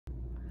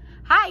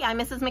Hi, I'm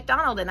Mrs.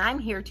 McDonald, and I'm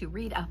here to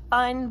read a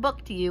fun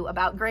book to you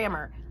about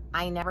grammar.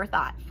 I never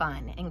thought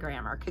fun and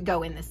grammar could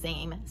go in the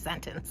same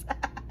sentence,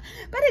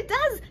 but it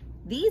does.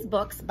 These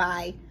books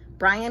by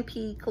Brian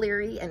P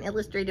Cleary and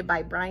illustrated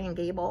by Brian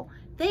Gable,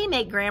 they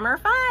make grammar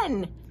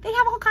fun. They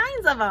have all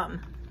kinds of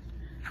them.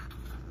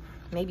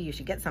 Maybe you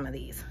should get some of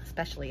these,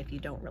 especially if you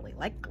don't really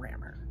like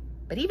grammar.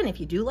 But even if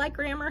you do like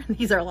grammar,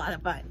 these are a lot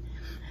of fun.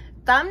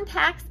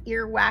 Thumbtacks,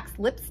 Earwax,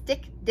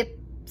 Lipstick, Dipstick.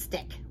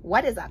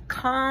 What is a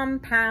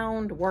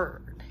compound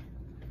word?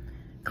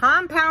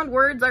 Compound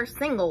words are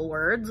single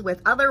words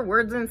with other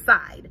words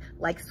inside,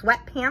 like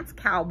sweatpants,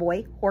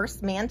 cowboy,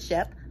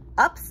 horsemanship,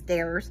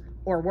 upstairs,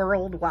 or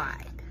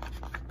worldwide.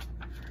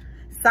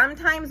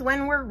 Sometimes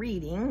when we're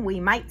reading, we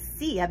might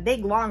see a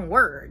big long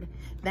word,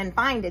 then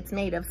find it's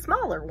made of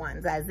smaller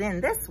ones, as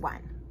in this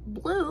one,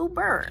 blue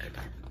bird.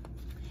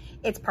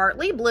 It's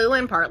partly blue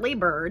and partly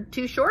bird,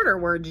 two shorter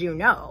words you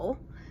know.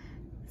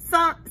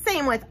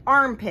 Same with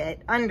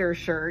armpit,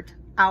 undershirt,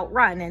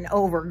 outrun, and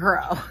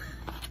overgrow.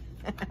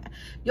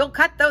 You'll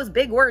cut those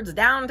big words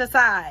down to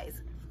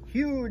size.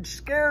 Huge,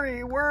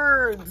 scary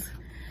words.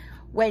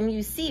 When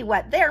you see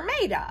what they're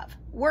made of.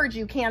 Words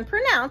you can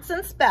pronounce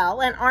and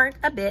spell and aren't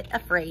a bit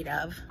afraid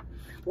of.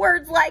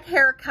 Words like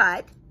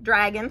haircut,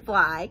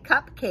 dragonfly,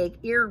 cupcake,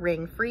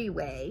 earring,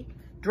 freeway,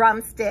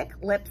 drumstick,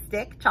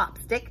 lipstick,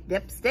 chopstick,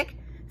 dipstick,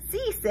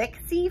 seasick,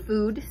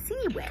 seafood,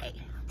 seaway.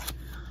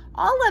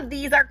 All of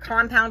these are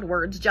compound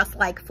words just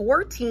like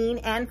 14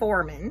 and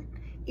foreman,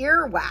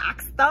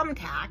 earwax,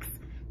 thumbtacks,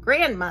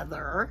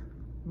 grandmother,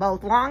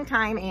 both long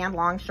time and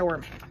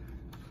longshoreman.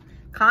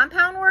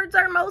 Compound words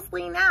are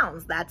mostly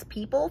nouns. That's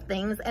people,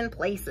 things, and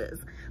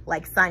places,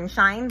 like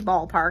sunshine,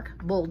 ballpark,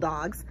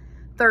 bulldogs,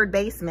 third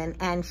baseman,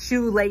 and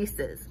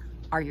shoelaces.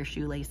 Are your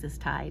shoelaces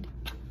tied?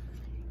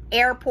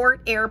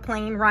 Airport,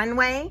 airplane,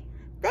 runway.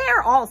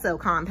 They're also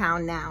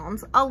compound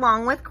nouns,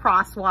 along with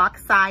crosswalk,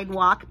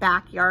 sidewalk,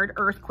 backyard,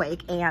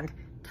 earthquake, and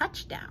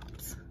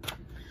touchdowns.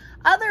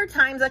 Other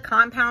times a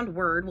compound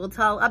word will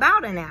tell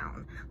about a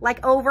noun,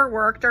 like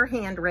overworked or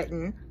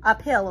handwritten,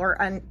 uphill or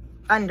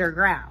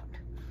underground.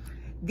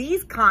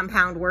 These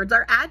compound words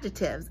are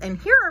adjectives, and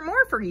here are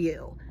more for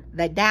you.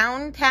 The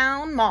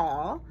downtown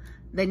mall,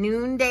 the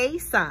noonday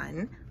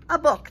sun, a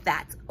book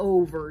that's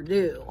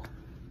overdue.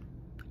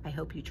 I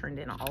hope you turned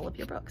in all of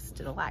your books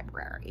to the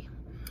library.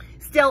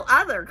 Still,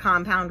 other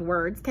compound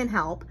words can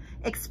help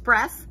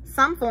express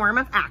some form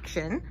of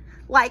action,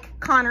 like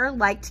Connor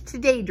liked to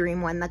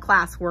daydream when the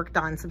class worked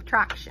on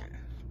subtraction.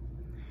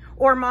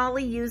 Or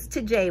Molly used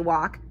to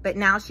jaywalk, but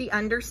now she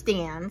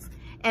understands,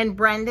 and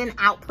Brendan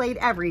outplayed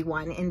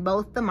everyone in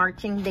both the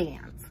marching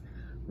bands.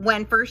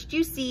 When first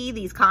you see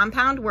these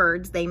compound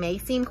words, they may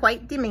seem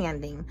quite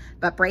demanding,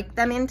 but break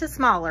them into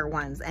smaller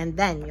ones, and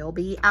then you'll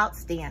be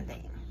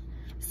outstanding.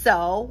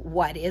 So,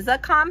 what is a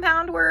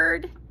compound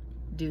word?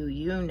 Do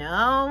you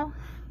know?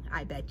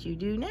 I bet you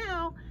do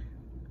now.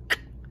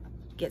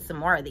 Get some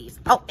more of these.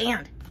 Oh,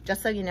 and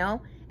just so you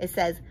know, it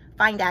says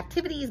find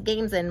activities,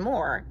 games, and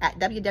more at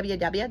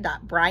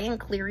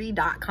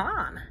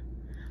www.briancleary.com.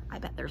 I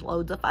bet there's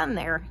loads of fun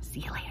there. See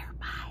you later.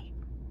 Bye.